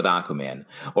 The same with Aquaman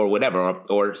or whatever,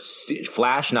 or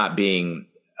Flash not being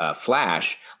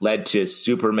Flash led to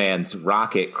Superman's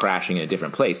rocket crashing in a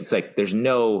different place. It's like there's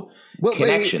no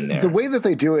connection there. The way that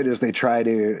they do it is they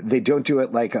don't do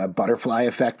it like a butterfly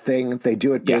effect thing. They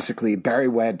do it basically, Barry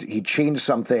went, he changed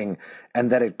something,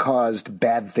 and then it caused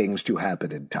bad things to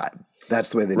happen in time. That's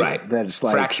the way they do it. That it's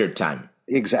like fractured time.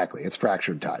 Exactly. It's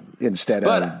fractured time instead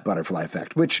of butterfly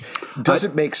effect, which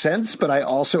doesn't make sense, but I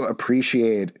also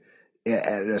appreciate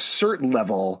at a certain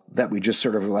level that we just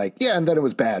sort of like, and then it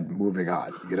was bad, moving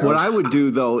on. You know? What I would do,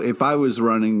 though, if I was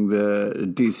running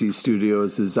the DC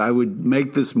studios, is I would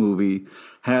make this movie,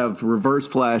 have Reverse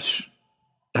Flash,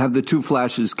 have the two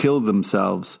Flashes kill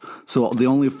themselves. So the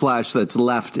only Flash that's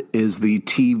left is the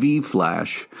TV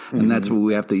Flash, and that's what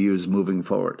we have to use moving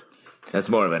forward. That's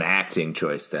more of an acting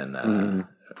choice than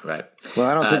right. Well,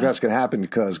 I don't think that's going to happen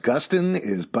because Gustin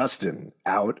is busting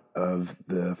out of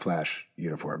the Flash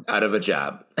uniform. Out of a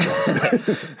job.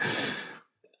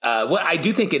 What I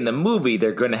do think in the movie,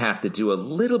 they're going to have to do a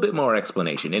little bit more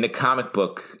explanation. In a comic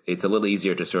book, it's a little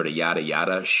easier to sort of yada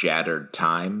yada, shattered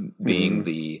time being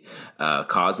the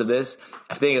cause of this.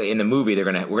 I think in the movie, we're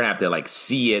going to have to like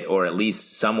see it, or at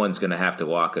least someone's going to have to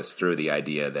walk us through the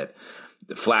idea that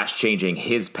the Flash changing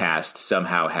his past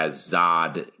somehow has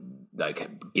Zod like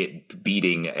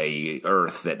beating a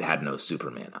Earth that had no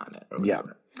Superman on it. Yeah.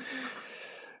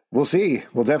 We'll see.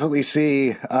 We'll definitely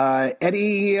see.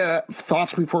 Any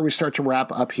thoughts before we start to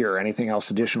wrap up here? Anything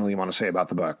else additional you want to say about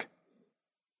the book?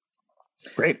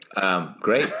 Great.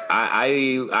 Great.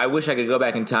 I wish I could go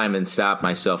back in time and stop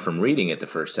myself from reading it the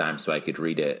first time so I could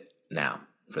read it now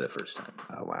for the first time.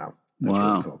 Oh, wow. That's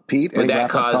really cool. Pete, any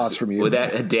wrap-up thoughts from you? Would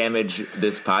that damage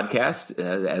this podcast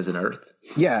as an Earth?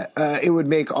 Yeah, it would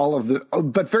make all of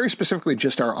but very specifically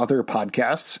just our other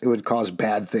podcasts, it would cause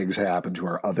bad things to happen to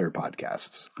our other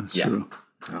podcasts. That's true.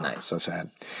 Oh, nice. So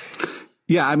sad.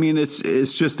 Yeah, I mean, it's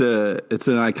just it's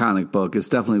an iconic book. It's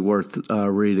definitely worth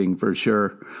reading for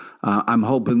sure. I'm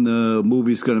hoping the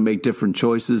movie's going to make different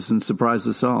choices and surprise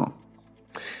us all.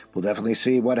 We'll definitely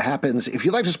see what happens. If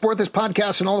you'd like to support this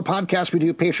podcast and all the podcasts we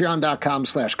do,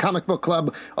 patreon.com/Comic Book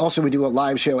Club. Also, we do a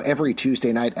live show every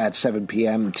Tuesday night at 7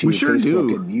 p.m. to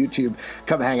Facebook and YouTube.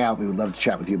 Come hang out. We would love to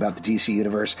chat with you about the DC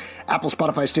Universe. Apple,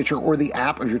 Spotify, Stitcher, or the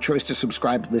app of your choice to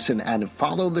subscribe, listen, and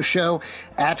follow the show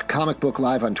at Comic Book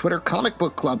Live on Twitter, Comic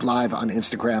Book Club Live on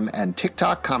Instagram and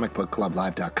TikTok,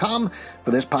 comicbookclublive.com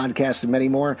for this podcast and many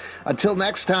more. Until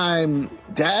next time,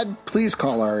 Dad, please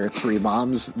call our three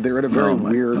moms. They're in a very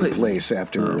weird place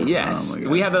after. Yes.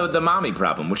 We have the mommy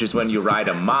problem, which is when you ride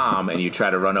a mom and you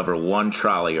try to run over one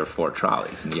trolley or four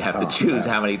trolleys, and you have to choose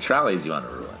how many trolleys you want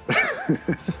to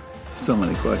ruin. So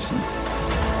many questions.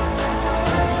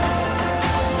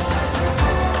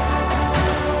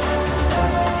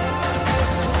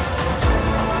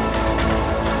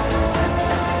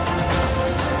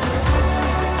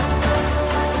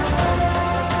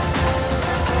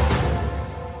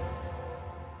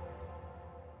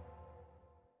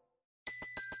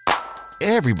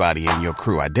 Everybody in your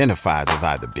crew identifies as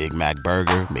either Big Mac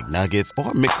Burger, McNuggets,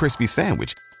 or McCrispy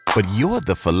Sandwich. But you're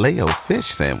the Filet-O-Fish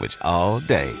Sandwich all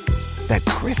day. That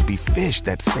crispy fish,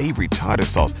 that savory tartar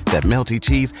sauce, that melty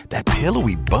cheese, that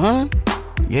pillowy bun.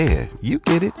 Yeah, you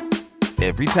get it.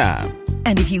 Every time.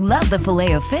 And if you love the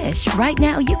Filet-O-Fish, right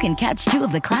now you can catch two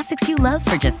of the classics you love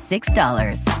for just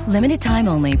 $6. Limited time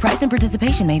only. Price and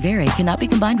participation may vary. Cannot be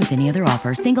combined with any other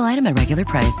offer. Single item at regular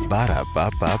price.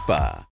 Ba-da-ba-ba-ba.